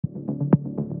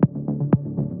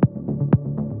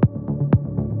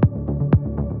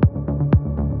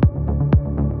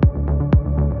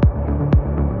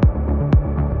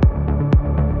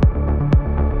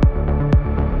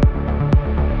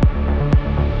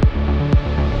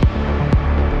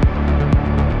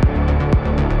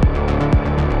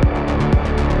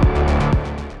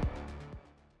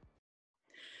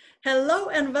Hello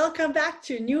and welcome back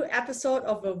to a new episode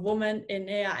of A Woman in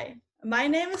AI. My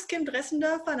name is Kim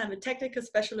Dressendorfer and I'm a technical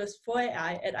specialist for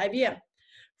AI at IBM.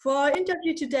 For our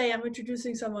interview today, I'm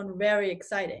introducing someone very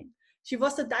exciting. She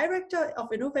was the Director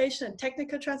of Innovation and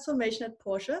Technical Transformation at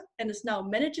Porsche and is now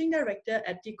Managing Director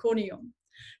at Deconium.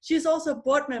 She is also a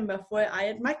board member for AI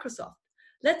at Microsoft.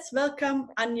 Let's welcome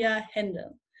Anja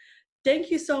Hendel.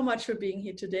 Thank you so much for being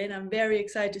here today, and I'm very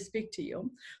excited to speak to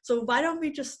you. So why don't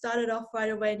we just start it off right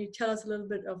away and you tell us a little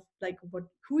bit of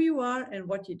who you are and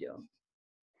what you do.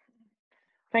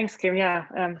 Thanks, Kim. Yeah,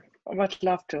 I would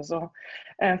love to. So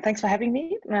thanks for having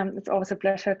me. It's always a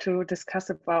pleasure to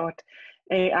discuss about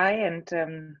AI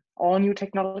and all new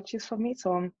technologies for me.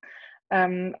 So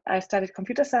I studied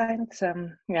computer science,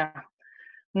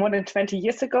 more than 20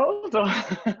 years ago, so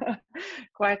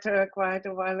quite a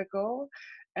while ago.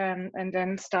 And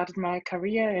then started my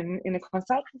career in a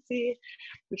consultancy,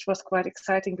 which was quite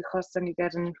exciting because then you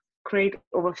get a great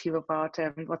overview about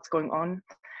what's going on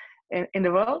in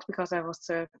the world, because I was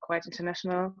quite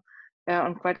international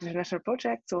on quite international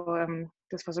projects. So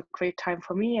this was a great time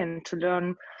for me and to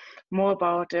learn more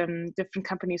about different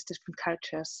companies, different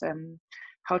cultures,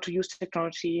 how to use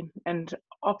technology, and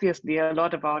obviously a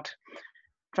lot about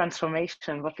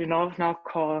transformation, what we now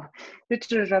call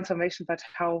digital transformation, but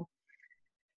how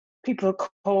people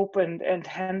cope and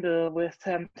handle with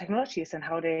technologies and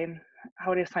how they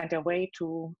find their way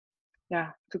to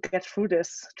get through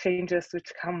this changes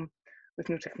which come with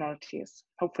new technologies.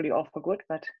 Hopefully all for good,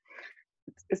 but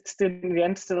it's still in the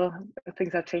end still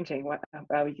things are changing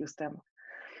where we use them.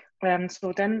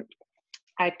 So then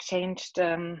I changed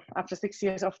after 6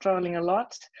 years of traveling a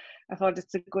lot. I thought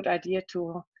it's a good idea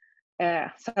to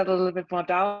settle a little bit more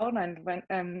down and went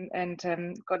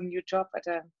got a new job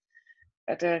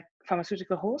at a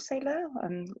pharmaceutical wholesaler.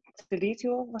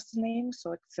 Celesio was the name.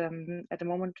 So it's at the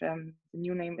moment the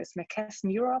new name is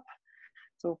McKesson Europe.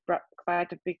 So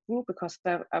quite a big group, because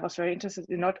I was very interested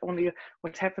in not only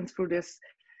what happens through this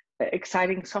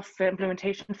exciting software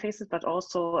implementation phases, but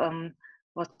also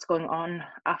what's going on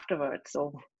afterwards.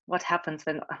 So what happens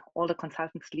when all the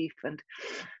consultants leave and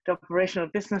the operational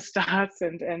business starts,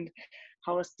 and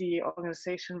how is the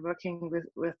organization working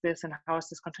with this, and how is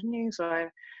this continuing? So I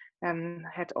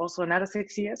had also another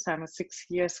 6 years. I'm a 6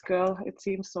 years girl, it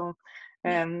seems. So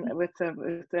with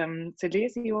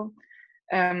Celesio.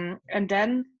 And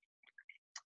then,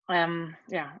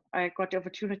 I got the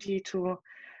opportunity to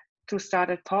start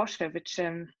at Porsche, which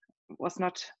was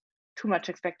not too much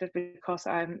expected, because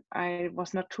I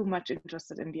was not too much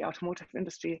interested in the automotive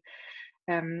industry.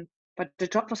 But the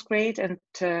job was great, and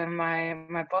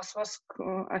my boss was,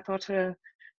 I thought,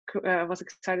 was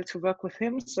excited to work with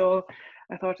him. So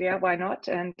I thought, yeah, why not?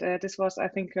 And this was, I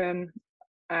think, one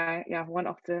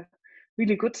of the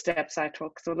really good steps I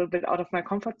took. So a little bit out of my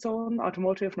comfort zone,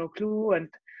 automotive, no clue. And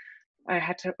I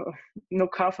had no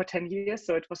car for 10 years.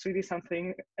 So it was really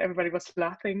something, everybody was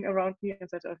laughing around me and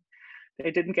said,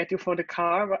 they didn't get you for the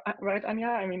car, right, Anja?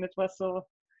 I mean, it was so,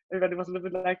 everybody was a little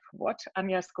bit like, what?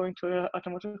 Anja is going to an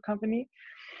automotive company.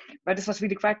 But this was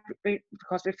really quite great,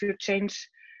 because if you change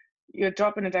your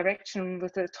job in a direction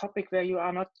with a topic where you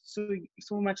are not so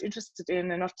much interested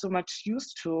in and not so much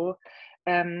used to,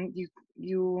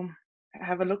 you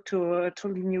have a look to a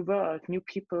totally new world, new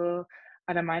people,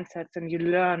 other mindsets, and you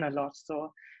learn a lot.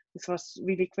 So this was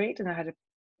really great, and I had a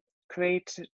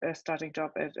great starting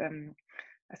job at.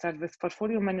 I started with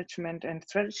portfolio management and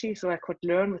strategy, so I could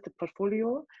learn with the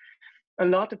portfolio a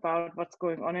lot about what's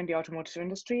going on in the automotive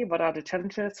industry. What are the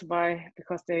challenges? Why?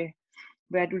 Because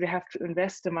where do they have to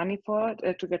invest the money for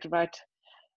to get the right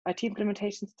IT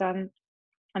implementations done?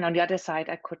 And on the other side,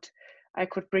 I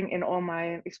could bring in all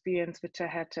my experience, which I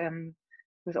had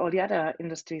with all the other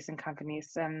industries and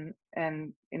companies, and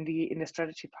in the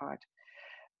strategy part.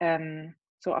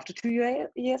 So after 2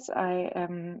 years,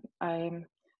 I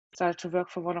started to work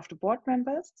for one of the board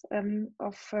members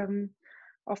of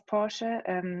Porsche,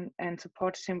 and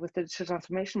supported him with the digital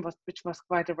transformation, which was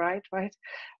quite a ride, right?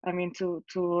 I mean, to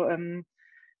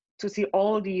see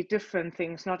all the different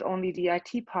things, not only the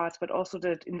IT parts, but also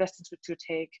the investments which you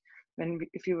take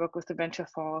if you work with the venture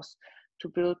force to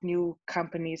build new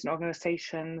companies and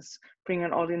organizations, bring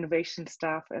in all the innovation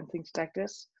stuff and things like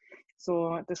this.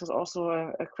 So this was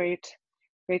also a great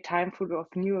time full of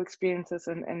new experiences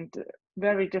and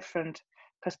very different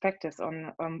perspectives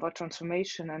on what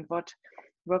transformation and what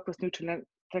work with new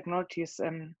technologies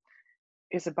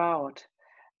is about.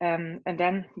 And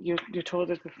then you told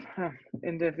it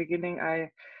in the beginning.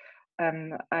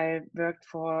 I worked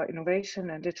for innovation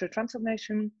and digital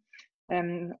transformation,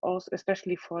 and also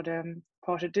especially for the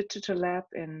Porsche Digital Lab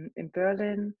in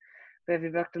Berlin, where we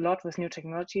worked a lot with new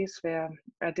technologies, where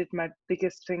I did my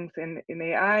biggest things in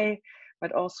AI,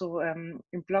 but also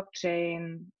in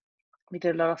blockchain. We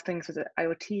did a lot of things with the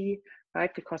IoT,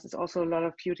 right? Because it's also a lot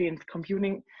of beauty in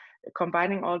computing,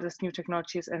 combining all these new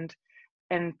technologies and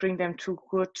bring them to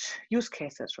good use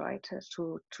cases, right?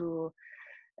 To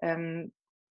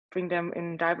bring them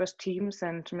in diverse teams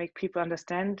and to make people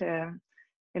understand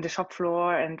in the shop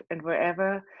floor and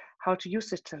wherever how to use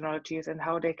these technologies and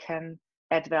how they can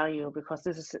add value, because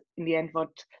this is in the end what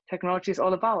technology is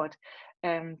all about,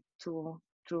 to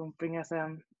bring us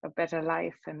a better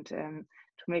life and to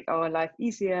make our life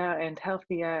easier and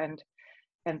healthier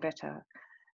and better.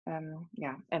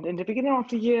 Yeah, and in the beginning of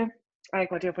the year, I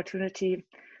got the opportunity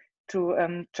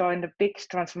to join the big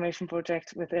transformation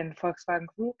project within Volkswagen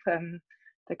Group,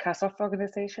 the car software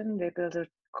organization. They built a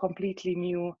completely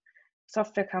new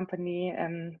software company,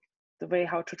 and the way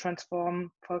how to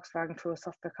transform Volkswagen to a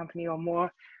software company, or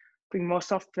more, bring more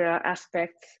software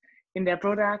aspects in their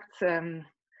products.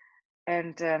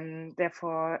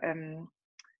 Therefore,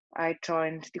 I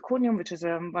joined Diconium, which is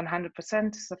a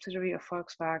 100% subsidiary of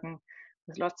Volkswagen,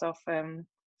 with lots of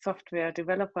software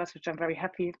developers, which I'm very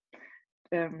happy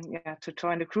to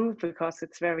join the group, because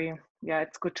it's very,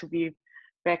 it's good to be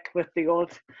back with the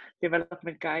old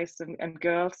development guys and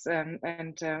girls and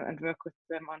work with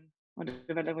them on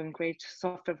developing great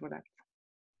software products.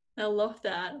 I love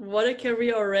that. What a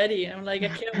career already. I'm like, I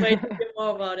can't wait to hear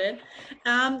more about it.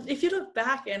 If you look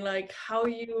back and like how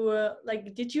you,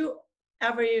 did you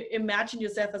ever imagine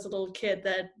yourself as a little kid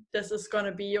that this is going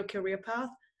to be your career path?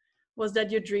 Was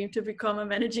that your dream to become a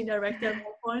managing director at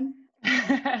that point?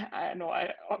 I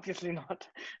obviously not.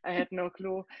 I had no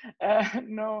clue.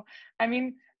 No, I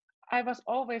mean, I was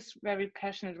always very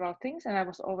passionate about things, and I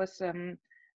was always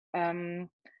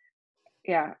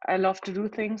I love to do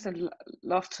things and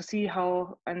love to see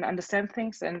how and understand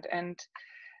things and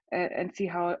see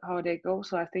how they go.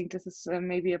 So I think this is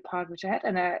maybe a part which I had,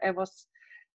 and I was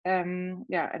and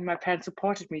my parents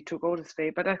supported me to go this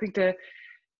way. But I think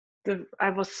I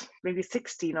was maybe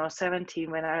 16 or 17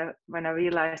 when I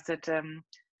realized that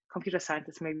computer science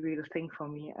is maybe the thing for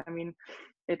me. I mean,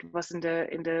 it was in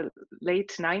the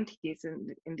late 90s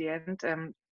in the end,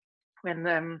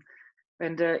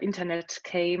 when the internet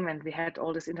came and we had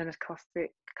all this internet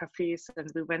cafes,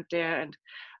 and we went there, and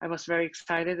I was very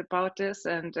excited about this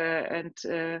and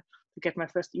to get my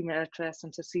first email address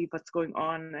and to see what's going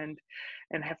on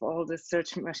and have all the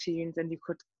search machines, and you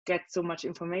could get so much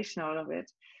information out of it.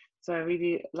 So I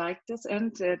really liked this,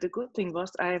 and the good thing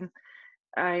was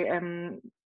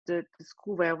the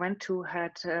school where I went to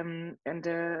had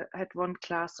had one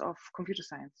class of computer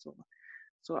science.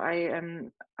 So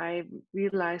I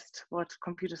realized what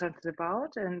computer science is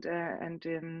about, and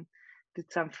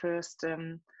did some first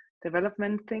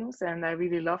development things, and I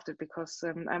really loved it, because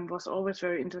I was always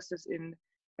very interested in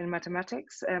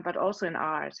mathematics, but also in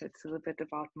art. It's a little bit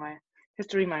about my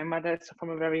history. My mother is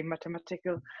from a very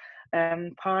mathematical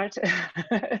part,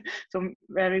 so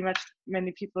very much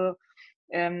many people,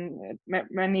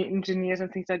 many engineers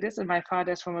and things like this. And my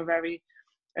father is from a very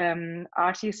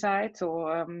arty side,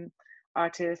 so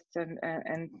artists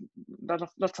and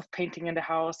lots of painting in the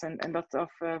house and lots of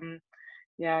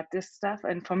this stuff.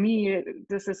 And for me,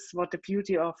 this is what the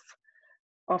beauty of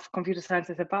computer science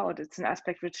is about. It's an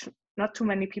aspect which not too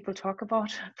many people talk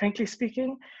about, frankly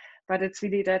speaking, but it's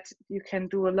really that you can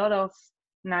do a lot of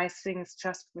nice things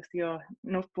just with your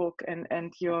notebook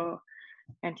and your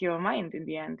mind in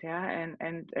the end,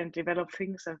 and develop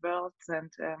things and worlds,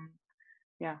 and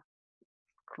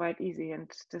quite easy. And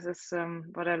this is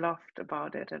what I loved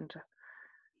about it. And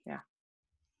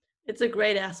it's a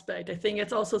great aspect. I think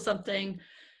it's also something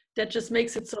that just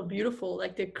makes it so beautiful,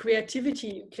 like the creativity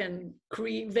you can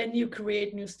create when you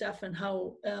create new stuff, and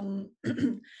how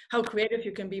how creative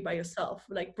you can be by yourself,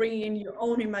 like bringing in your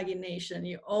own imagination,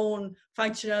 your own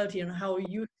functionality, and how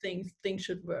you think things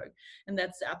should work. And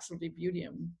that's the absolutely beauty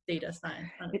in data science.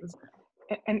 100%.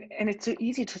 And it's so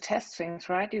easy to test things,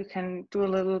 right? You can do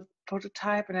a little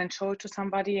prototype and then show it to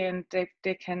somebody, and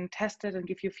they can test it and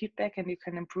give you feedback, and you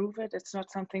can improve it. It's not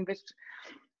something which,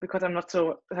 because I'm not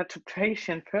such a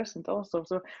patient person also,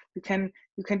 so you can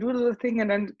do a little thing and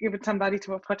then give it somebody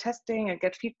for testing and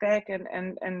get feedback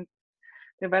and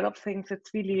develop things.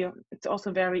 It's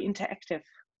also a very interactive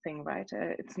thing, right?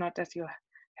 It's not that you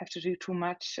have to do too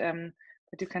much,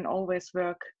 but you can always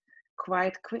work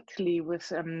quite quickly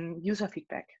with user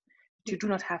feedback. You do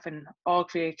not have in all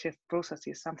creative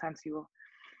processes. Sometimes you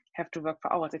have to work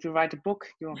for hours. If you write a book,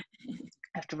 you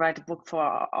have to write a book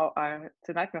for it's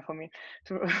a nightmare for me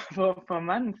for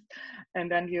months,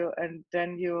 and then you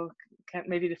can,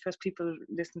 maybe the first people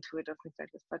listen to it or things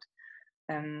like this.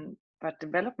 But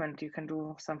development, you can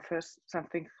do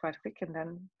something quite quick, and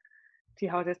then see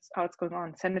how it's going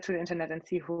on. Send it to the internet and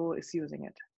see who is using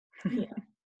it. Yeah.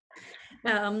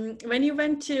 When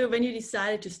you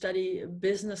decided to study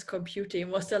business computing,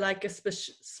 was there like a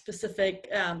specific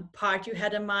part you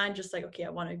had in mind? Just like, okay, I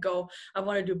want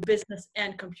to do business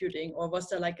and computing, or was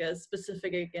there like a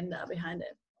specific agenda behind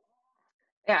it?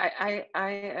 Yeah,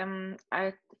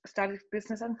 I studied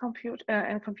business and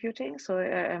computing, so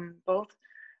both.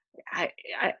 I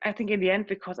think in the end,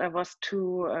 because I was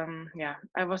too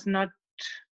I was not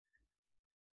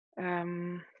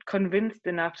convinced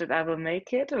enough that I will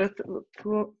make it with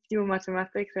pure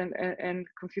mathematics and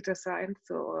computer science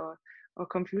or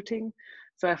computing.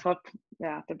 So I thought,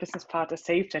 the business part is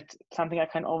safe. That's something I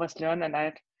can always learn, and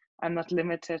I'm not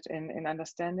limited in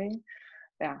understanding.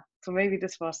 Yeah, so maybe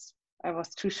I was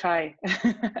too shy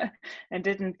and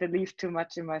didn't believe too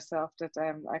much in myself that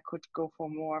I could go for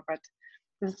more. But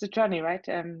this is the journey, right?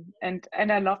 And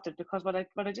I loved it, because what I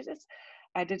did is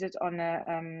I did it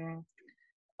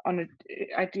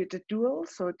I did a dual.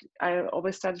 So I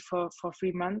always studied for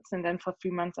 3 months, and then for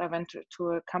 3 months I went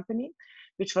to a company,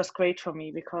 which was great for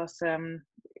me, because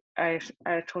I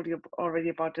told you already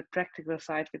about the practical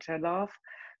side, which I love.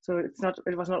 So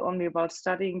it was not only about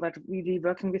studying, but really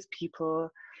working with people,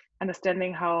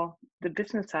 understanding how the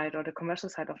business side or the commercial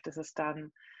side of this is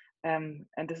done. And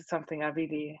this is something I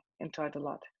really enjoyed a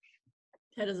lot.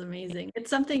 That is amazing. It's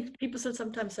something people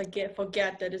sometimes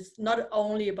forget, that it's not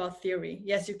only about theory.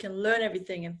 Yes, you can learn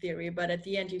everything in theory, but at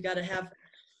the end you got to have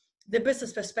the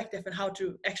business perspective and how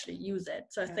to actually use it.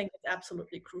 So I think it's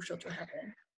absolutely crucial to have it.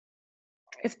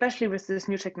 Especially with these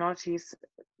new technologies,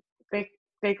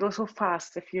 they go so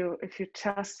fast. If you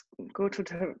just go to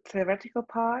the theoretical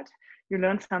part, you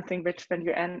learn something which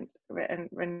when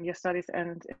your studies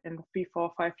end in 3,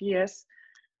 4, 5 years,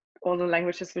 all the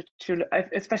languages which you,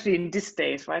 especially in this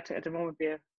days, right? At the moment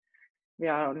we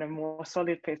are on a more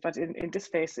solid pace, but in this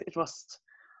phase it was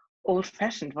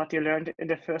old-fashioned what you learned in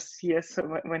the first years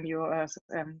when you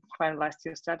finalized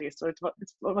your studies. So it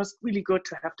was really good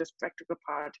to have this practical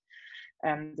part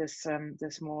and this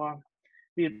more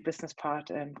real business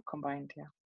part combined.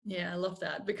 Yeah, I love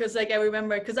that, because like I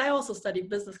remember, because I also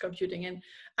studied business computing and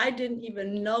I didn't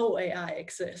even know AI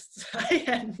exists. I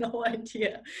had no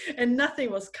idea, and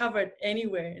nothing was covered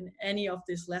anywhere in any of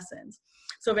these lessons.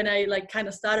 So when I like kind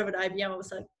of started with IBM, I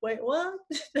was like, wait, what?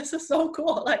 This is so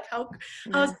cool. Like how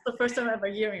is this the first time ever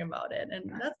hearing about it?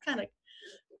 And that's kind of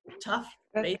tough,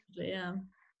 basically. Yeah.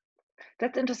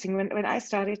 That's interesting. When I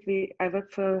started, I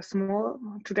worked for a small,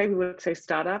 today we would say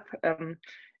startup.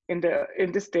 In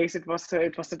this days it was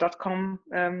the .com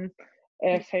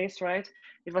phase, right?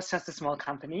 It was just a small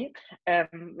company,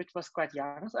 which was quite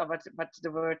young, but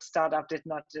the word startup did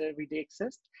not really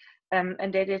exist.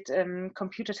 And they did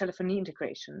computer telephony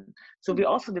integration. So we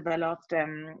also developed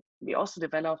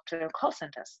call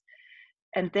centers,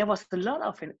 and there was a lot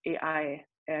of AI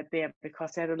there,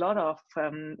 because they had a lot of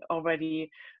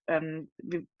already.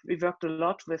 We worked a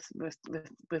lot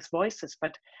with voices,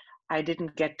 but I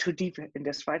didn't get too deep in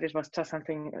this, right? It was just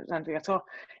something I saw,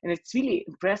 and it's really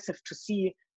impressive to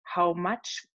see how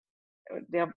much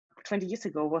there 20 years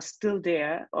ago was still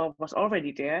there or was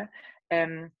already there,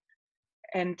 and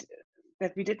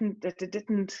that it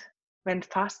didn't went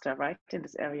faster, right, in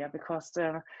this area, because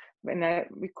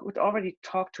we could already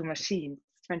talk to machines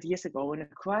 20 years ago in a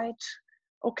quite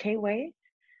okay way,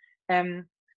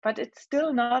 but it's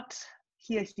still not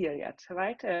here yet,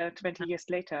 right? 20 years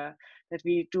later, that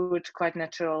we do it quite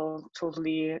natural,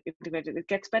 totally integrated. It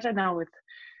gets better now with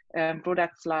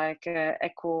products like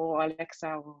Echo or Alexa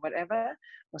or whatever,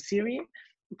 or Siri,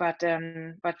 but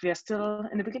we are still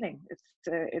in the beginning.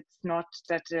 It's not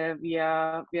that we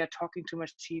are talking to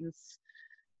machines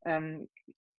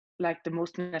like the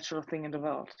most natural thing in the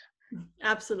world.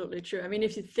 Absolutely true. I mean,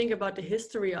 if you think about the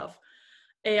history of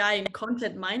AI and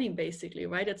content mining, basically,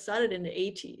 right? It started in the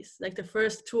 80s. Like the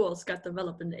first tools got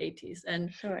developed in the 80s,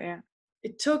 and sure, yeah.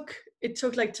 It took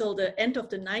like till the end of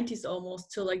the 90s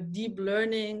almost till like deep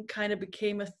learning kind of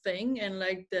became a thing, and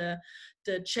like the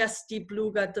chess deep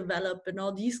blue got developed and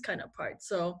all these kind of parts.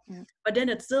 So but then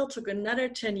it still took another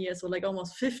 10 years or like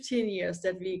almost 15 years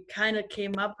that we kind of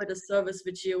came up with a service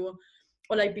which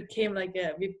we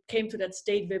came to that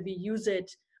state where we use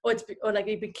it, or like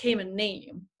it became a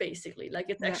name, basically. Like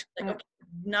it's actually like, okay,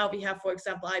 now we have, for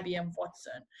example, IBM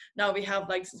Watson. Now we have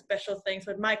like special things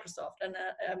with Microsoft and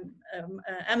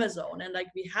Amazon, and like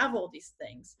we have all these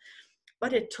things.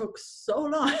 But it took so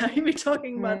long. I mean, we're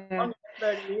talking about longer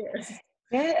than 30 years.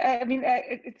 Yeah, I mean,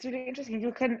 it's really interesting.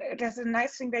 You can, there's a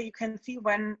nice thing that you can see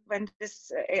when this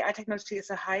AI technology is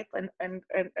a hype, and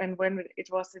when it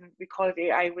was we call it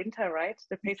AI winter, right?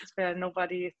 The phases where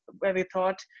we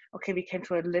thought, okay, we came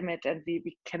to a limit and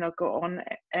we cannot go on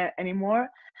anymore.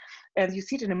 And you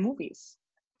see it in the movies.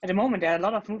 At the moment, there are a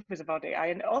lot of movies about AI,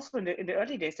 and also in the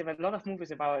early days, there were a lot of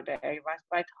movies about AI,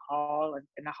 White Hall,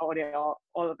 and how they all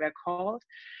were called,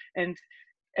 and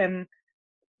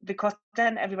because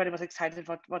then everybody was excited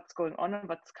what's going on and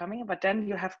what's coming. But then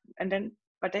then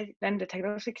the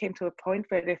technology came to a point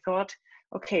where they thought,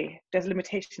 okay, there's a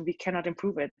limitation, we cannot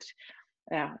improve it.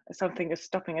 Yeah, something is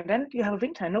stopping, and then you have a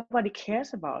winter, and nobody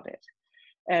cares about it,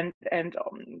 and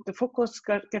the focus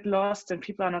get lost, and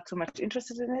people are not so much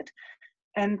interested in it,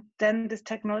 and then this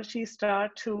technology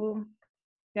start to,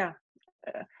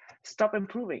 stop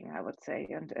improving, I would say.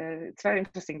 And it's very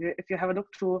interesting. If you have a look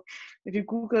if you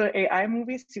Google AI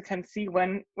movies, you can see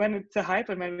when it's a hype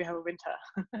and when we have a winter.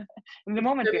 In the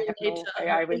moment, we have no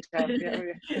AI winter.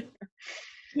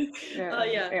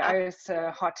 AI is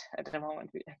hot at the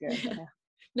moment.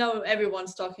 Now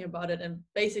everyone's talking about it, and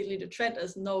basically the trend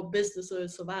is no business will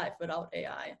survive without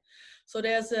AI. So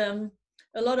there's a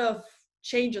lot of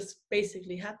changes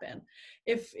basically happen.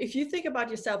 If you think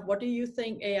about yourself, what do you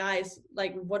think AI is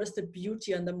like? What is the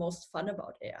beauty and the most fun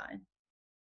about AI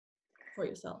for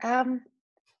yourself?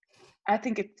 I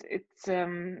think it's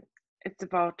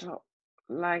about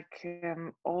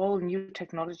all new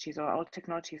technologies or all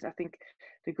technologies. I think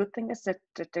the good thing is that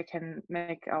they can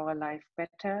make our life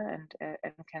better and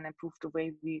can improve the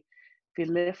way we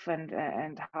live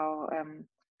and how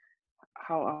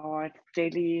our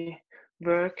daily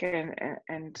work and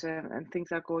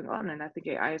things are going on. And I think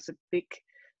AI is a big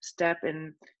step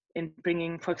in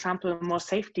bringing, for example, more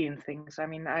safety in things. I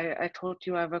mean, I told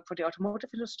you I work for the automotive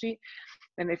industry,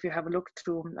 and if you have a look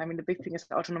I mean, the big thing is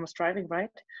autonomous driving, right?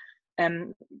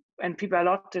 And people are a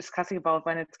lot discussing about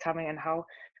when it's coming and how,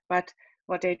 but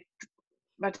what they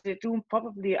do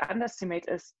probably underestimate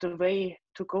is the way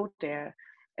to go there.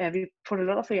 We put a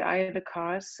lot of AI in the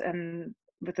cars, and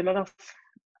with a lot of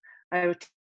IoT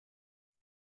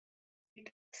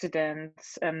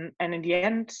accidents, and in the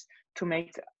end, to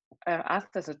make us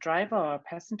as a driver or a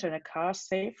passenger in a car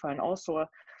safer, and also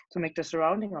to make the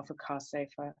surrounding of a car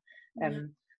safer.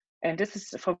 And this is,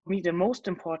 for me, the most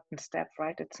important step,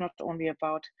 right? It's not only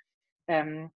about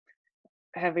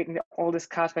having all these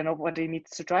cars where nobody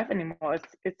needs to drive anymore.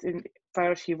 It's in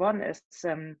priority one is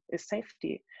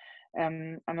safety.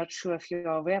 I'm not sure if you're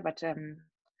aware, but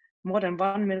more than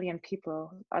 1 million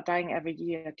people are dying every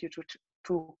year due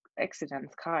to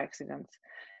accidents, car accidents.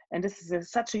 And this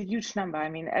is such a huge number. I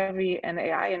mean, and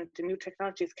AI and the new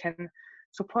technologies can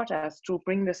support us to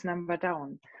bring this number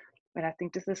down. And I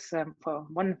think this is for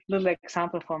one little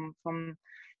example from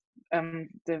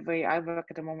the way I work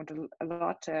at the moment a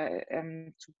lot, to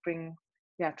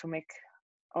make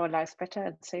our lives better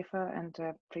and safer, and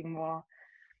bring more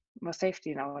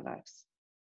safety in our lives.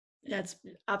 That's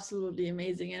absolutely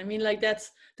amazing. And I mean, like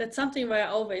that's something where I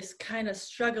always kind of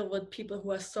struggle with people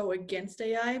who are so against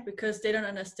AI, because they don't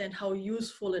understand how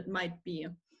useful it might be.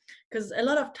 Because a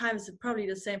lot of times it's probably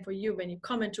the same for you when you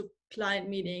come into client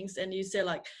meetings and you say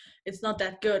like, it's not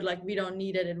that good, like we don't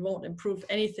need it, it won't improve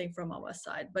anything from our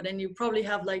side. But then you probably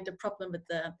have like the problem with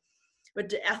the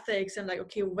ethics and like,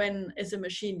 okay, when is a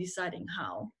machine deciding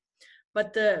how?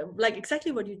 But like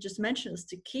exactly what you just mentioned is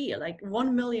the key. Like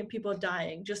 1 million people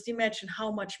dying. Just imagine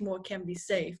how much more can be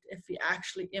saved if we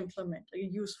actually implement a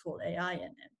useful AI in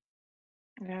it.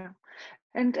 Yeah,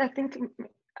 and I think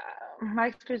my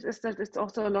experience is that it's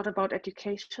also a lot about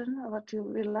education, what you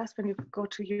realize when you go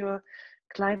to your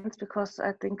clients, because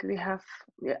I think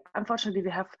unfortunately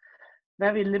we have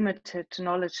very limited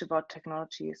knowledge about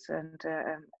technologies and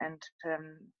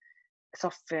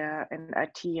software and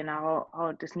IT, and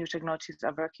how these new technologies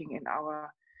are working in our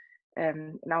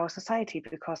society,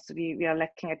 because we are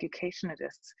lacking education in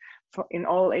this in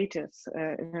all ages,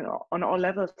 on all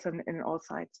levels and in all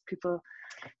sides. People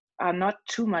are not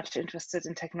too much interested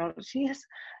in technologies,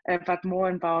 but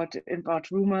more about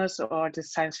rumors or the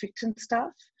science fiction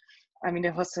stuff. I mean,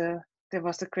 there was a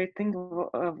great thing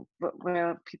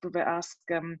where people were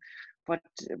asked what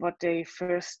they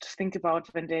first think about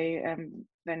when they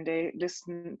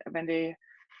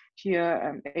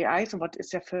hear AI. So what is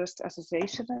their first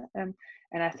association? And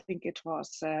I think it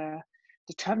was the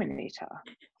Terminator.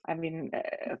 I mean,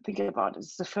 think about it.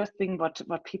 It's the first thing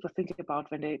what people think about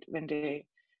when they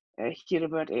hear the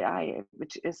word AI,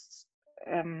 which is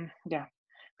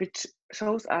which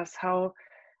shows us how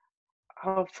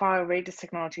far away these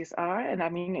technologies are. And I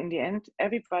mean, in the end,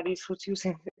 everybody who's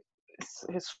using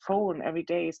his phone every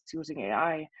day is using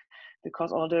AI,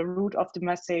 because all the route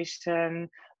optimization,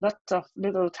 lots of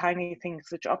little tiny things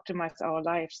which optimize our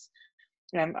lives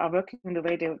are working the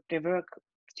way they work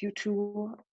due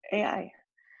to AI.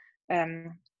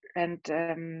 Um, and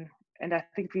I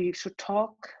think we should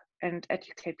talk and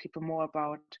educate people more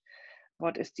about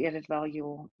what is the added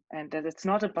value, and that it's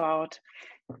not about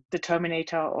the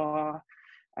Terminator or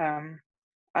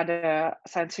other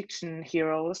science fiction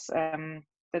heroes.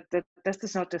 That this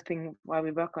is not the thing why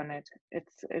we work on it.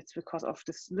 It's because of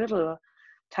this little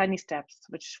tiny steps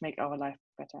which make our life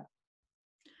better.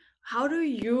 How do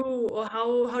you, or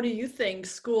how do you think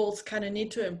schools kind of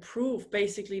need to improve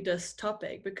basically this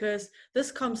topic? Because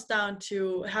this comes down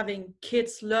to having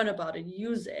kids learn about it,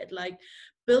 use it, like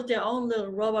build their own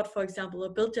little robot, for example, or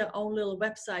build their own little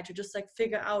website to just like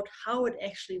figure out how it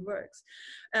actually works.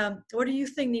 What do you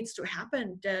think needs to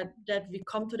happen that we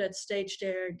come to that stage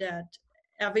there, that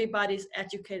everybody's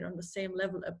educated on the same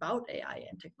level about AI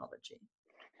and technology?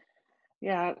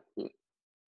 Yeah,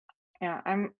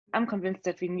 I'm convinced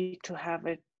that we need to have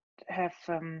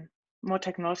more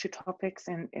technology topics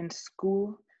in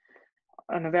school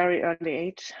on a very early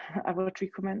age. I would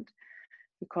recommend,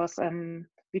 because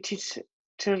we teach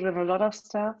children a lot of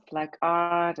stuff like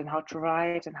art and how to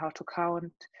write and how to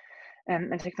count,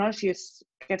 and technology is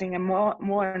getting a more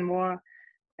and more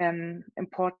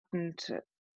important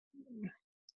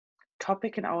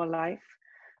topic in our life.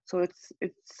 So it's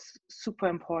super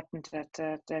important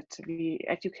that we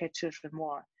educate children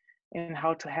more in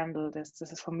how to handle this.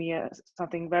 This is for me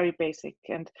something very basic,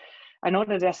 and I know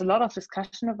that there's a lot of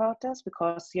discussion about this,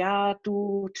 because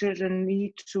do children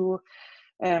need to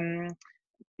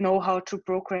know how to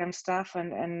program stuff,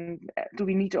 and do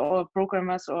we need all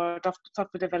programmers or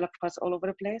software developers all over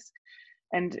the place?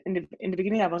 And in the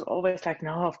beginning, I was always like,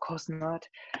 no, of course not.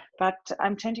 But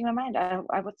I'm changing my mind.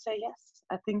 I would say yes.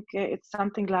 I think it's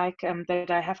something like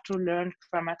that I have to learn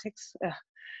grammatics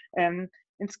in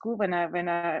school or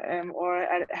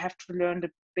I have to learn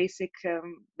the basic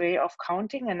way of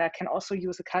counting, and I can also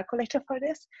use a calculator for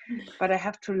this. But I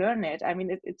have to learn it. I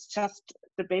mean, it's just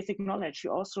the basic knowledge.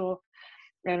 You also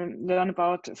learn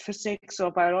about physics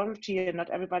or biology, and not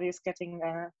everybody is getting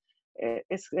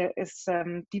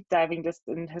deep diving this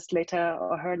in his later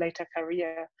or her later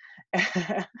career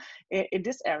in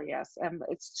these areas.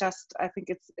 It's just, I think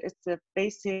it's a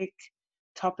basic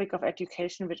topic of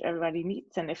education which everybody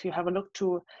needs. And if you have a look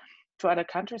to other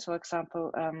countries, for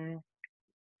example,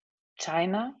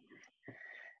 China,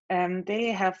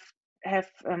 they have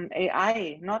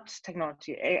AI, not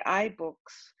technology, AI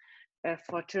books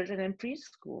for children in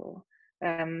preschool.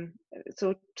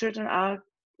 So children are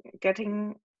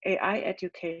getting AI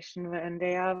education when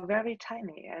they are very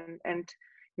tiny, and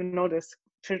you notice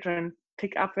children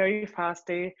pick up very fast.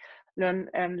 They learn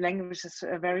languages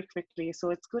very quickly. So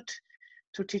it's good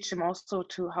to teach them also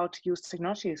to how to use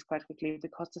technologies quite quickly,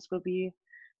 because this will be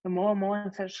a more and more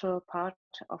essential part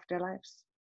of their lives.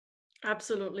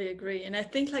 Absolutely agree. And I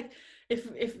think like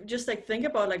if just like think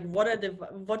about like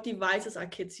what devices are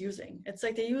kids using? It's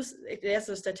like there's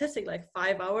a statistic like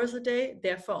 5 hours a day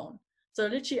their phone. So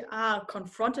literally are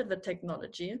confronted with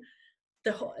technology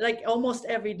like almost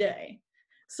every day.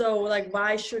 So like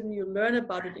why shouldn't you learn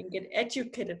about it and get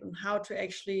educated on how to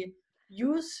actually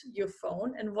use your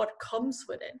phone and what comes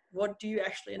with it? What do you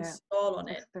actually install on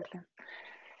it? Exactly.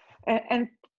 And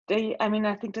I mean,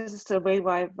 I think this is the way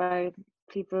why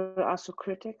people are so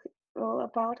critical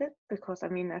about it, because I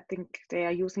mean, I think they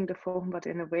are using the phone, but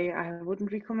in a way I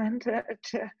wouldn't recommend a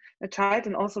child,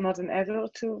 and also not an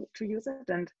adult to use it.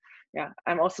 And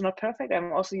I'm also not perfect.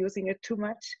 I'm also using it too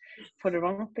much for the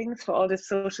wrong things, for all this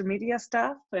social media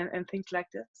stuff and things like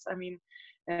this. I mean,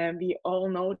 we all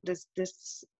know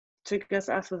this triggers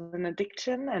us with an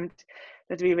addiction, and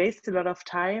that we waste a lot of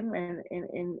time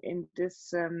in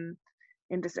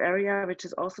this area, which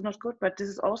is also not good. But this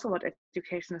is also what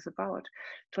education is about,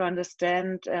 to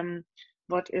understand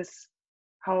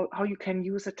how you can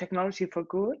use a technology for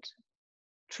good,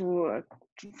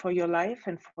 for your life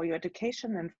and for your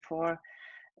education, and for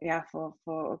a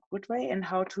good way, and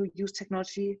how to use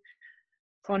technology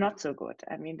for not so good.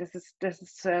 I mean, this is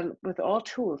with all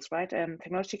tools, right?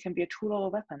 Technology can be a tool or a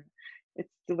weapon.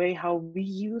 It's the way how we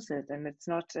use it, and it's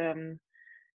not the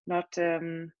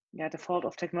fault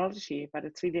of technology, but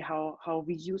it's really how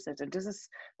we use it. And this is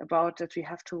about that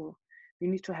we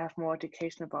need to have more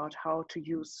education about how to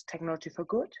use technology for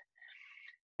good,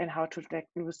 and how to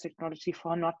use technology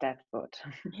for not that good.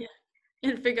 Yeah.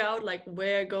 and figure out like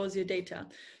where goes your data,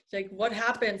 like what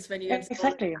happens when you install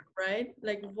it, Exactly. right?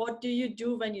 Like what do you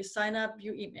do when you sign up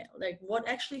your email, like what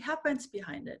actually happens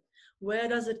behind it, where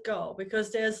does it go?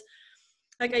 Because there's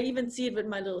like, I even see it with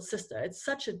my little sister, it's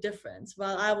such a difference.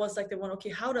 While I was like the one,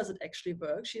 okay, how does it actually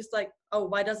work, she's like, oh,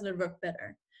 why doesn't it work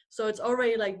better? So it's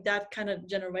already like that kind of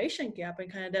generation gap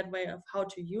and kind of that way of how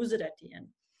to use it at the end.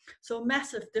 So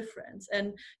massive difference.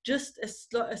 And just as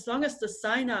long as the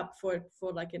sign up for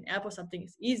like an app or something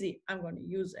is easy, I'm going to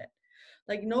use it.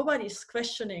 Like nobody's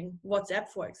questioning WhatsApp,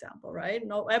 for example, right?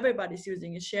 No, everybody's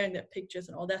using it, sharing their pictures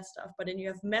and all that stuff. But then you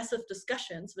have massive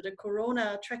discussions with a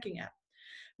corona tracking app,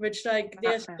 which like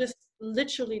there's just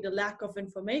literally the lack of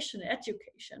information and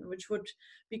education, which would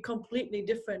be completely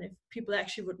different if people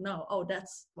actually would know, oh,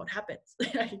 that's what happens.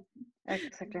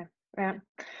 Exactly. Yeah.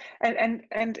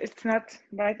 And it's not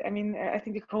right. I mean, I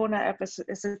think the Corona app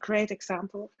is a great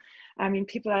example. I mean,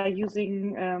 people are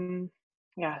using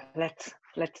yeah,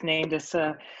 let's name this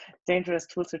dangerous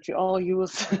tools that you all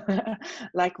use,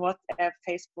 like WhatsApp,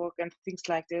 Facebook, and things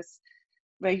like this,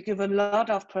 where you give a lot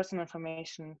of personal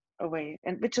information away,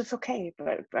 and which is okay,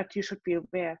 but you should be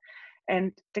aware.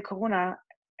 And the Corona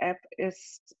app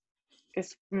is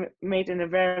made in a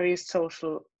very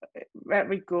social,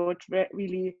 very good,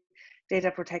 really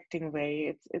data protecting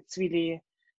way. It's really,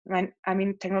 I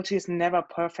mean, technology is never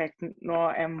perfect,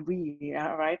 nor am we,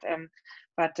 yeah, right?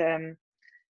 But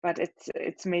but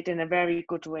it's made in a very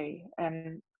good way.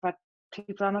 But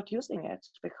people are not using it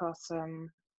because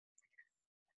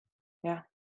yeah,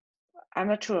 I'm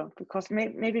not sure, because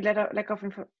maybe lack of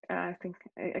info. I think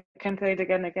I can say it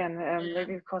again.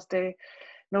 Maybe because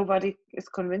nobody is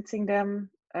convincing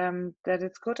them that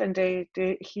it's good, and they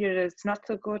hear it's not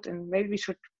so good, and maybe we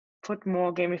should put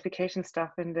more gamification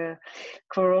stuff in the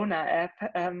Corona app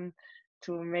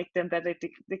to make them that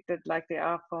addicted like they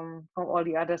are from all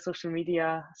the other social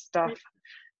media stuff.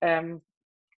 And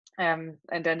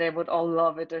then they would all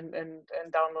love it and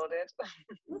download it.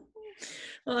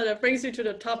 Well, that brings me to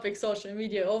the topic social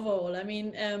media overall. I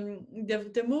mean,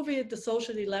 the movie The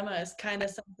Social Dilemma is kind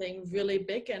of something really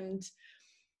big, and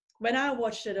when I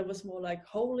watched it, it was more like,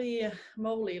 holy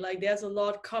moly, like there's a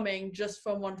lot coming just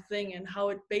from one thing and how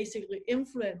it basically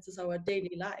influences our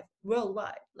daily life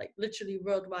worldwide, like literally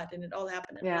worldwide, and it all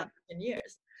happened in the Yeah. last 10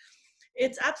 years.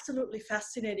 It's absolutely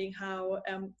fascinating how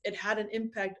it had an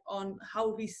impact on how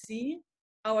we see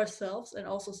ourselves and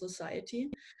also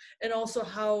society, and also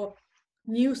how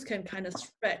news can kind of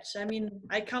stretch. I mean,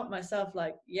 I count myself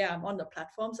like, yeah, I'm on the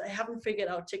platforms. I haven't figured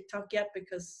out TikTok yet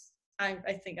because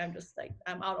I think I'm just like,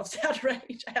 I'm out of that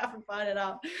range. I haven't found it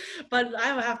out. But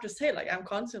I have to say, like, I'm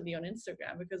constantly on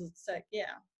Instagram because it's like,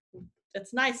 yeah,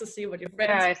 it's nice to see what your friends,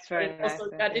 Yeah, it's but very it nice.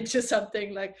 also got into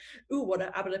something like, ooh, what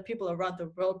are other people around the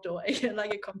world doing?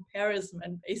 Like a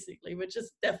comparison, basically, which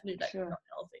is definitely like Sure. not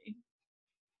healthy.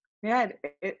 Yeah,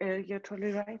 you're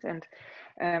totally right. And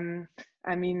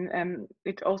I mean,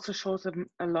 it also shows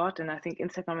a lot. And I think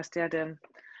Instagram is there,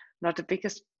 not the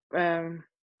biggest,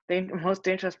 most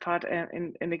dangerous part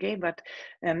in the game, but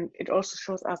it also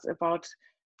shows us about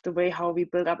the way how we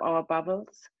build up our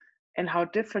bubbles and how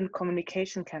different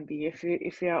communication can be.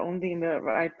 If we are only in the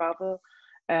right bubble,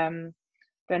 then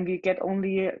we get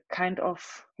only kind of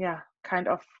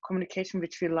communication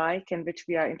which we like and which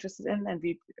we are interested in, and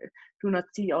we do not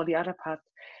see all the other parts,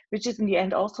 which is in the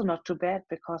end also not too bad,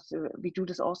 because we do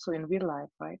this also in real life,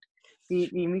 right?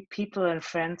 We meet people and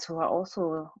friends who are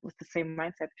also with the same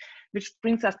mindset, which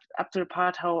brings us up to the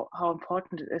part how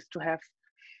important it is to have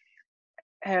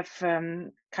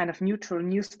kind of neutral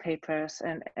newspapers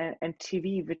and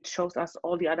TV, which shows us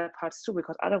all the other parts too,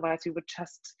 because otherwise we would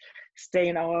just stay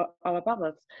in our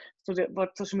bubbles. So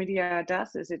what social media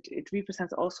does is it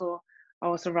represents also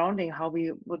our surrounding, how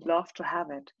we would love to have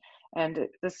it. And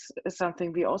this is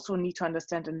something we also need to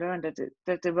understand and learn,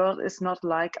 that the world is not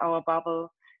like our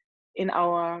bubble in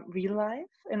our real life,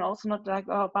 and also not like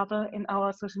our bubble in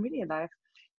our social media life.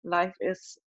 Life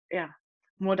is, yeah,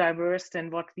 more diverse than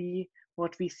what we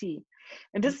see.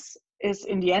 And this is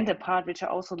in the end a part which I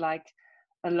also like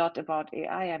a lot about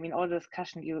AI. I mean, all the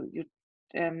discussion you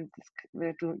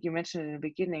mentioned in the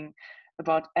beginning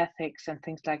about ethics and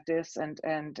things like this, and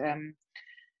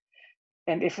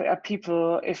if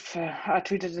people are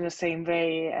treated in the same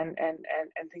way, and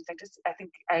things like this. I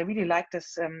think I really like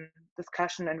this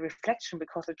discussion and reflection,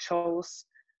 because it shows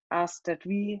us that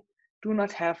we do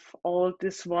not have all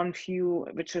this one view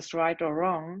which is right or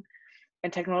wrong,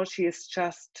 and technology is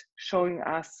just showing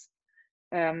us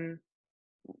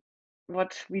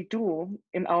what we do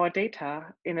in our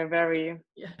data in a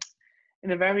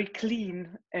very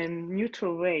clean and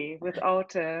neutral way,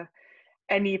 without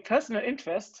any personal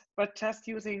interest, but just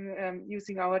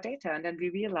using our data. And then we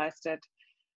realized that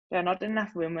there are not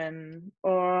enough women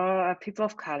or people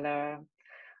of color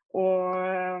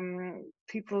or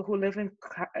people who live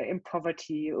in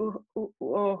poverty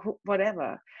or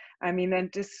whatever. I mean,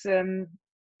 and this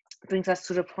brings us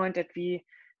to the point that we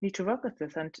need to work with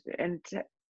this and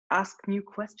ask new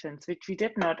questions, which we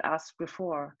did not ask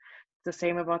before. The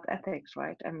same about ethics,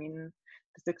 right? I mean,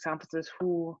 this example is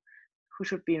who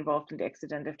should be involved in the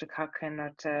accident if the car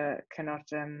cannot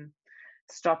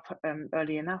stop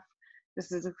early enough.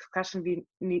 This is a discussion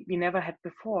we never had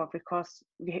before because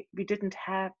we didn't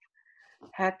have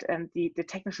had the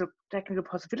technical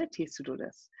possibilities to do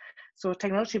this. So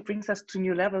technology brings us to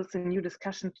new levels and new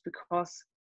discussions because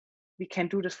we can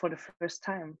do this for the first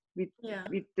time. We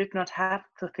did not have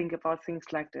to think about things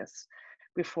like this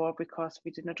before because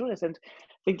we did not do this. And I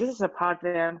think this is a part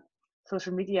where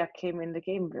social media came in the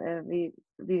game. We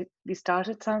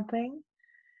started something,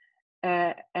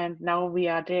 and now we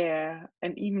are there.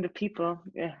 And even the people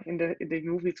in the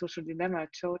movie Social Dilemma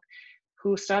showed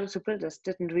who started to build this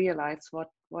didn't realize what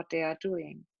they are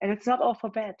doing. And it's not all for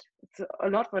bad. It's a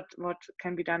lot what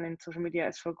can be done in social media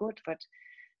is for good, but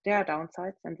there are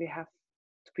downsides and we have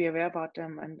to be aware about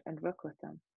them and work with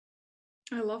them.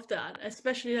 I love that,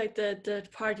 especially like the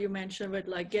part you mentioned with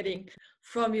like getting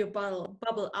from your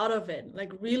bubble out of it,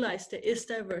 like realize there is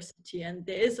diversity and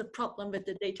there is a problem with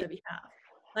the data we have.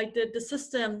 Like the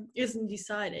system isn't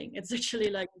deciding, it's actually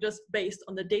like just based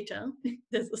on the data.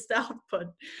 This is the output.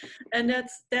 And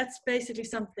that's basically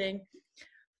something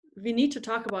we need to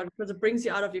talk about because it brings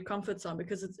you out of your comfort zone,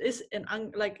 because it is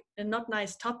like a not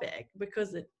nice topic,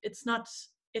 because it's not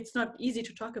easy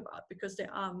to talk about because there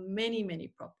are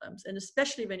many problems, and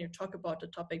especially when you talk about the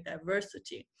topic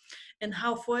diversity and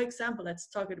how, for example, let's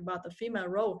talk about the female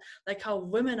role, like how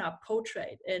women are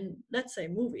portrayed in, let's say,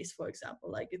 movies, for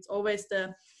example. Like it's always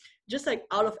just like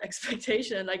out of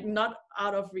expectation, like not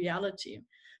out of reality.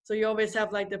 So you always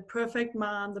have like the perfect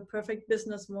mom, the perfect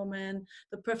businesswoman,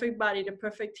 the perfect body, the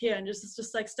perfect hair, and it's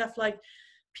just like stuff like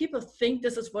people think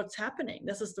this is what's happening,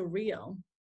 this is the real.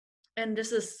 And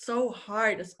this is so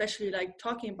hard, especially like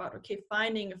talking about, okay,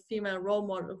 finding a female role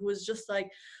model who is just like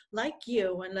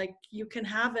you, and like you can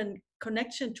have a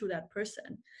connection to that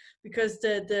person, because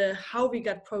the how we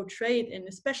got portrayed in,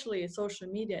 especially in social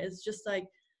media, is just like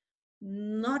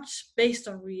not based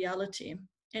on reality.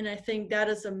 And I think that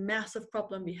is a massive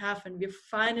problem we have, and we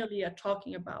finally are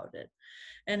talking about it.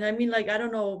 And I mean, like, I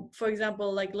don't know, for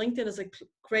example, like LinkedIn is a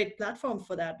great platform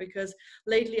for that, because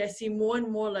lately I see more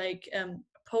and more like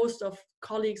posts of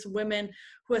colleagues, women,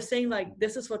 who are saying like,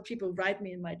 this is what people write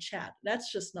me in my chat.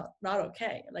 That's just not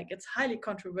okay. Like, it's highly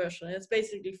controversial. It's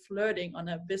basically flirting on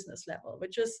a business level,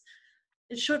 which is,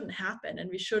 it shouldn't happen, and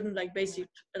we shouldn't like basically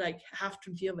like have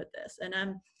to deal with this. And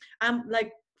I'm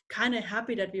like kind of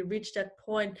happy that we reached that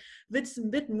point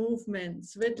with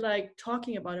movements, with like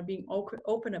talking about it, being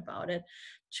open about it,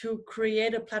 to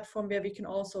create a platform where we can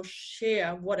also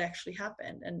share what actually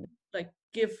happened, and like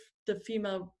give the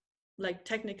female like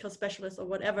technical specialists or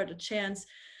whatever the chance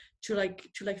to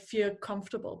feel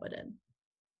comfortable with it.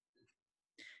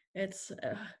 It's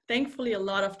thankfully a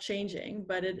lot of changing,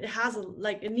 but it has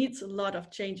it needs a lot of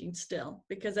changing still,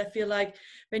 because I feel like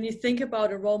when you think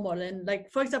about a role model, and like,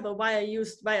 for example, why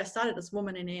I started this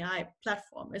Woman in AI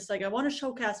platform, it's like I want to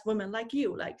showcase women like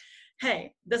you, like,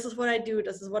 hey, this is what I do,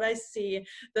 this is what I see,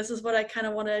 this is what I kind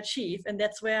of want to achieve, and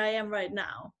that's where I am right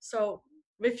now. So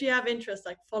if you have interest,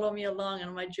 like, follow me along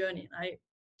on my journey, and I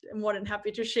am more than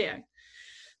happy to share.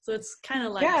 So it's kind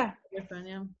of like different,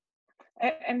 yeah.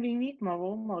 And we need more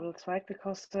role models, right?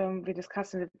 Because we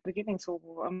discussed in the beginning. So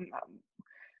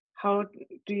how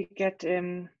do you get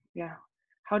where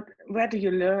do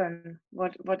you learn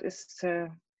what is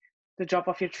the job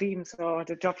of your dreams or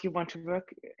the job you want to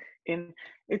work in?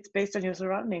 It's based on your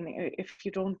surrounding. If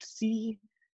you don't see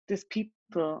these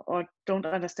people or don't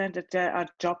understand that there are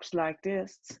jobs like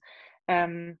this,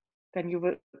 then you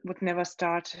would never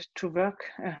start to work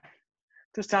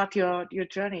to start your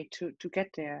journey to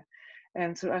get there.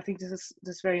 And so I think this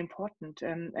is very important,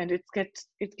 and it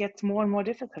gets more and more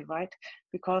difficult, right?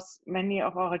 Because many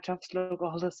of our jobs look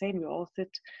all the same. We all sit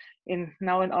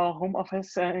now in our home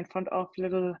office in front of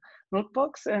little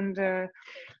notebooks and are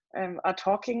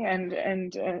talking and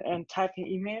typing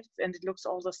emails, and it looks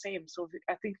all the same. So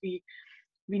I think we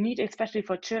need, especially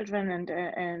for children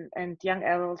and young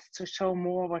adults, to show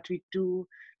more what we do,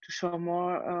 to show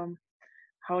more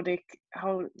how they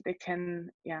can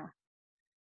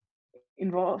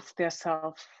involve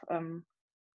themselves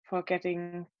for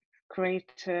getting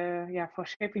great, for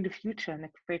shaping the future in a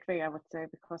great way, I would say,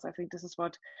 because I think this is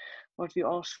what we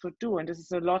all should do. And this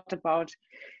is a lot about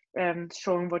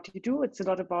showing what you do. It's a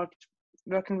lot about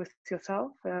working with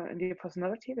yourself and your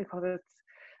personality, because it's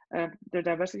the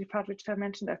diversity part which I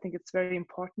mentioned. I think it's very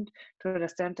important to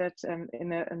understand that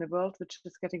in a world which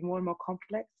is getting more and more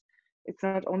complex, it's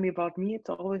not only about me, it's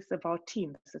always about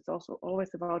teams. It's also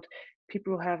always about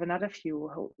people who have another view,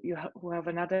 who have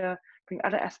bring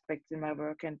other aspects in my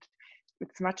work. And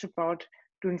it's much about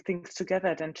doing things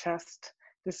together than just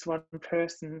this one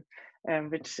person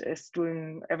which is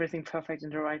doing everything perfect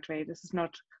in the right way. This is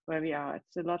not where we are.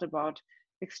 It's a lot about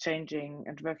exchanging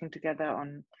and working together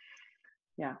on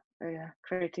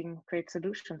creating great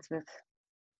solutions with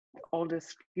all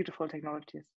these beautiful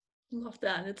technologies. Love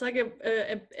that. It's like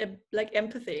like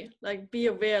empathy, like be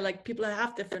aware, like people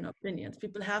have different opinions,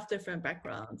 people have different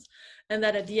backgrounds, and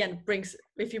that at the end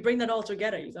if you bring that all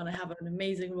together, you're gonna have an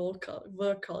amazing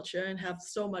work culture and have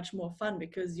so much more fun,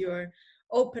 because you're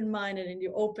open-minded and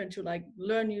you're open to like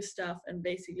learn new stuff and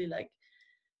basically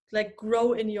like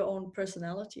grow in your own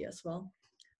personality as well.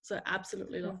 So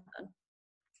absolutely love that.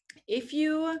 If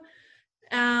you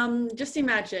just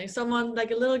imagine someone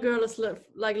like a little girl is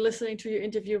like listening to your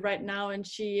interview right now, and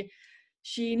she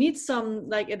needs some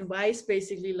like advice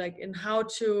basically, like in how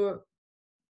to,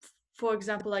 for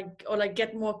example, like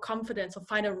get more confidence or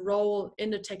find a role in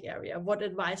the tech area. What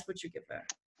advice would you give her?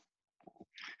 I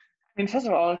mean, first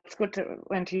of all, it's good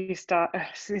when you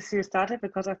started,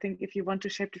 because I think if you want to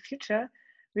shape the future,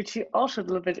 which you all should a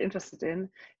little bit interested in,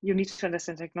 you need to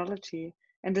understand technology,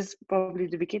 and this is probably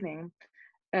the beginning.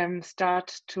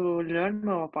 Start to learn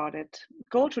more about it.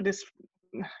 Go to this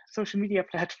social media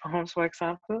platforms, for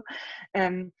example,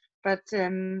 but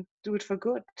do it for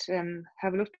good.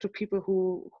 Have a look to people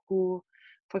who,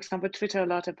 for example, Twitter a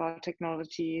lot about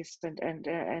technologies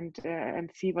and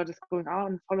see what is going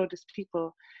on. Follow these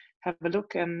people. Have a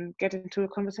look and get into a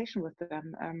conversation with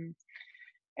them.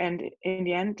 And in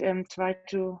the end, try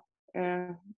to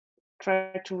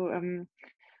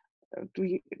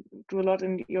do a lot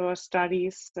in your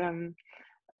studies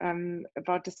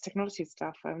about this technology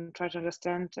stuff, and try to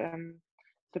understand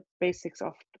the basics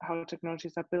of how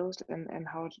technologies are built and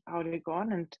how they go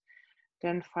on, and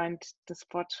then find the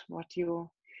spot where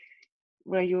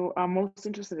you are most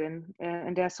interested in.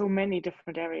 And there are so many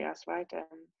different areas, right?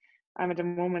 I'm at the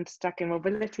moment stuck in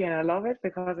mobility, and I love it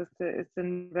because it's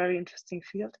a very interesting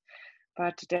field.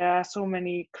 But there are so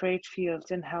many great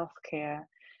fields in healthcare,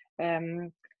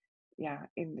 in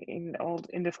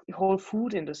the whole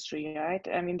food industry, right?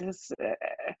 I mean, this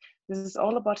is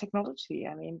all about technology.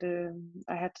 I mean,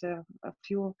 I had a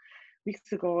few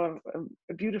weeks ago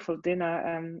a beautiful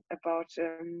dinner about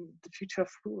the future of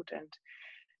food, and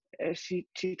she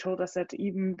told us that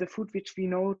even the food which we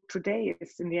know today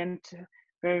is in the end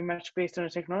very much based on the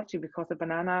technology, because the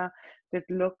banana did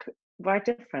look quite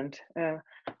different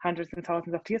hundreds and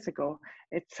thousands of years ago.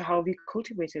 It's how we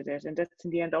cultivated it, and that's in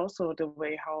the end also the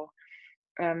way how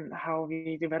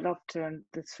we developed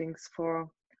these things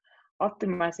for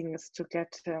optimizing is to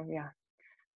get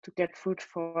food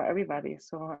for everybody.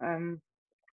 So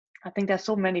I think there's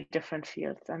so many different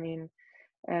fields. I mean,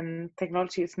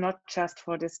 technology is not just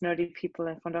for these nerdy people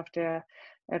in front of their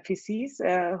PCs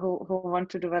who want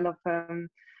to develop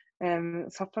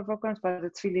software programs, but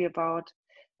it's really about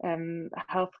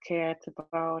healthcare. It's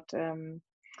about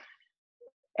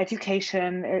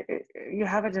education. You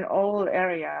have it in all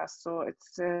areas, so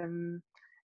it's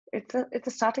a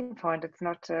starting point. It's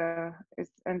not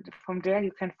and from there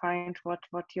you can find what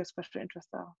your special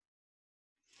interests are.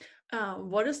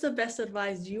 What is the best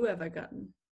advice you ever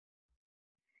gotten?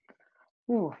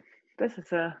 Ooh, this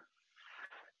is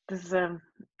a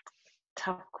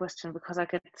tough question, because I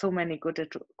get so many good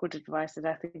advice that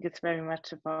I think it's very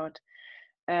much about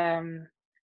I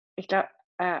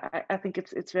think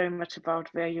it's very much about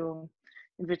in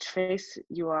which phase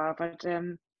you are. But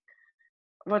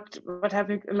what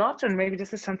happened a lot, and maybe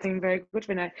this is something very good,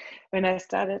 when I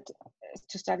started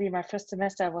to study my first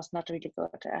semester, I was not really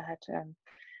good. I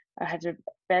had a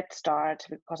bad start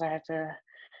because I had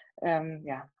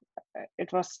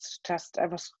it was just, I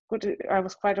was good. I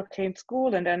was quite okay in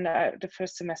school, and then the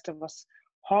first semester was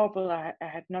horrible. I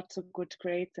had not so good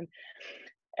grades,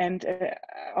 and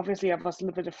obviously I was a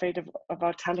little bit afraid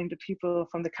about telling the people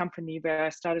from the company where I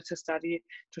started to study,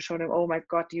 to show them, oh my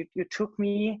God, you took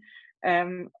me,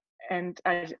 and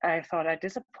I thought I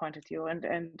disappointed you,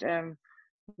 and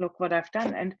look what I've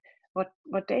done. And what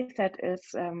they said is,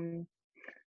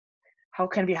 how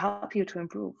can we help you to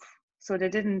improve? So they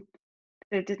didn't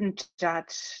they didn't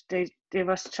judge. They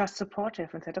was just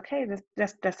supportive and said, okay,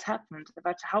 that's happened,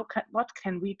 but what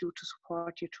can we do to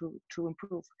support you to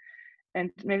improve? And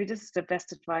maybe this is the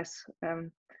best advice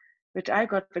which I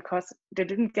got, because they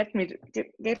didn't gave me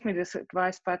this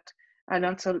advice, but I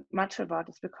learned so much about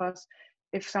it, because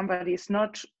if somebody is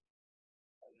not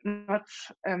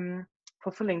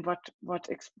fulfilling what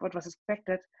was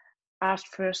expected, ask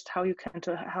first how you can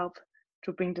to help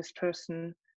to bring this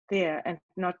person there, and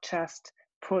not just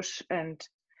push and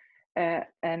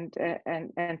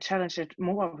challenge it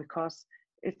more, because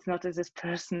it's not as this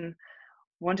person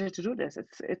wanted to do this.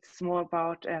 It's more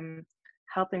about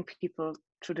helping people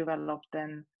to develop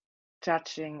than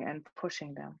judging and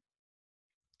pushing them.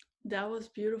 That was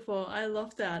beautiful. I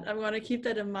love that. I'm going to keep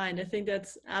that in mind. I think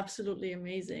that's absolutely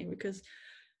amazing, because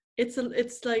it's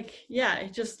like, yeah,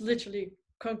 it just literally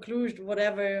concludes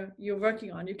whatever you're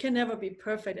working on. You can never be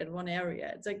perfect at one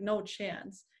area. It's like no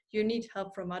chance. You need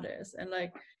help from others. And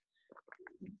like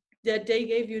that they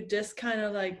gave you this kind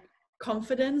of like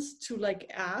confidence to like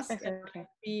ask Exactly. and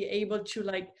be able to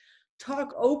like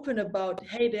talk open about,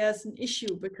 hey, there's an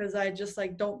issue because I just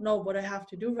like don't know what I have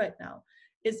to do right now,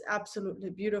 is absolutely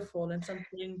beautiful, and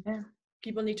something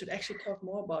people need to actually talk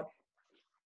more about.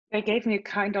 They gave me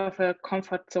kind of a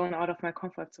comfort zone out of my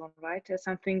comfort zone, right?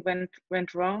 Something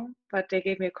went wrong, but they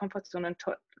gave me a comfort zone and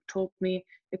told me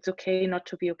it's okay not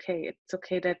to be okay. It's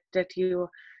okay that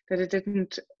it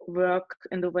didn't work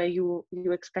in the way you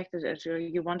expected it, or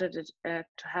you wanted it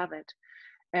to have it.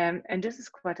 And this is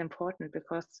quite important,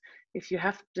 because if you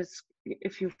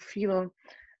feel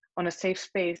on a safe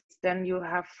space, then you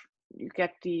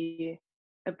get the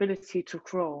ability to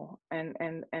grow and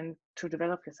to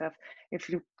develop yourself. If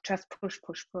you just push,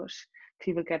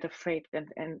 people get afraid, and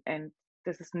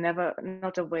this is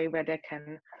not a way where they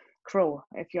can grow.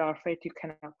 If you are afraid, you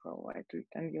cannot grow, right?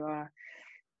 And you are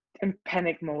in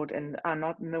panic mode and are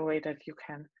not in the way that you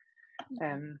can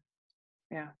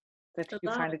that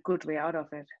you find a good way out of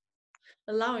it.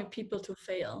 Allowing people to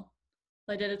fail,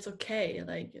 like that it's okay,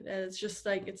 like that it's just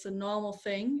like it's a normal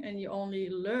thing, and you only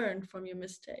learn from your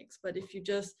mistakes. But if you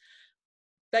just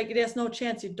like, there's no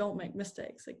chance you don't make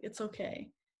mistakes, like it's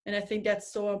okay. And I think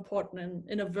that's so important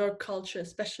in a work culture,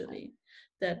 especially,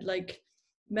 that like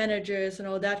managers and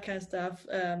all that kind of stuff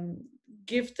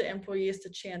give the employees the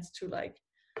chance to like,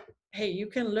 hey, you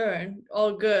can learn,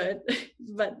 all good,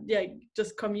 but yeah,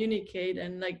 just communicate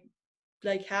and like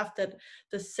have that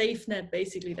the safe net,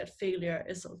 basically, that failure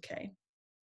is okay.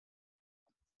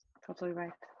 Totally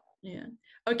right. Yeah.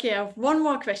 Okay, I have one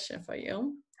more question for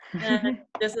you. And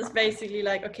this is basically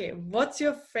like, okay, what's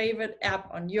your favorite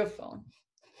app on your phone?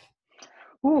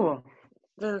 Ooh,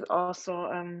 this is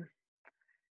also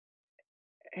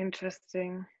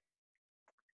interesting.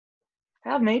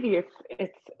 Well, maybe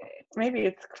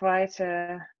it's quite.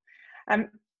 I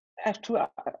have two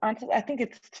answers. I think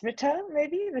it's Twitter,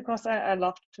 maybe, because I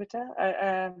love Twitter.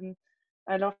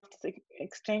 I love the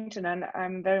exchange, and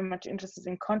I'm very much interested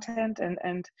in content,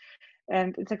 and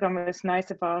Instagram is nice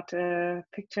about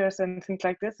pictures and things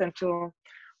like this, and to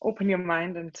open your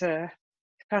mind and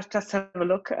just have a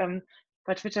look.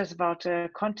 But Twitter is about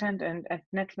content and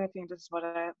networking. This is what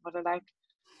I like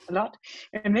a lot.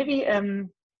 And maybe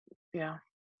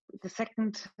the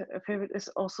second favorite is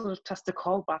also just the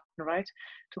call button, right?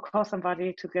 To call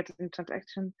somebody, to get in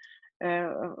transaction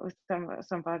with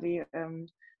somebody.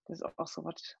 This is also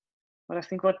what I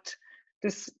think what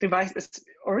this device is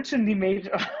originally made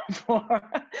for,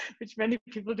 which many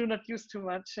people do not use too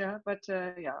much. Yeah, but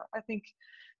I think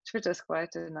Twitter is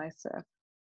quite a nice app.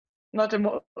 Not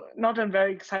a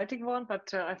very exciting one,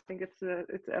 but I think it's an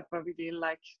app I really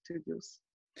like to use.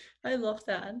 I love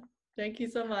that. Thank you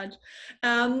so much.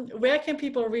 Where can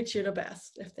people reach you the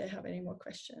best if they have any more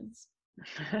questions?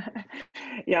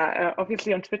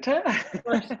 Obviously on Twitter.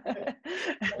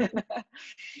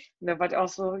 No, but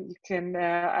also you can.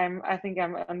 I think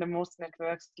I'm on the most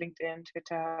networks: LinkedIn,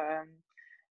 Twitter.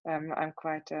 I'm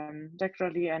quite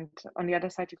regularly, and on the other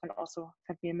side, you can also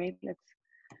send me a mail. It's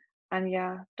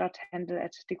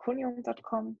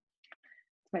anja.hendel@deconium.com.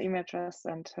 It's my email address,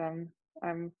 and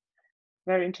I'm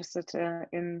very interested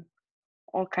in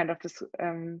all kind of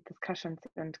discussions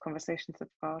and conversations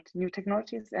about new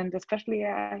technologies, and especially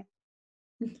AI.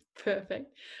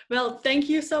 Perfect. Well, thank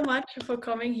you so much for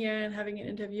coming here and having an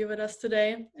interview with us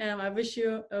today. I wish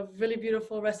you a really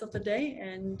beautiful rest of the day,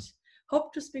 and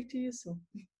hope to speak to you soon.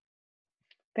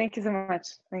 Thank you so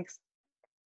much. Thanks.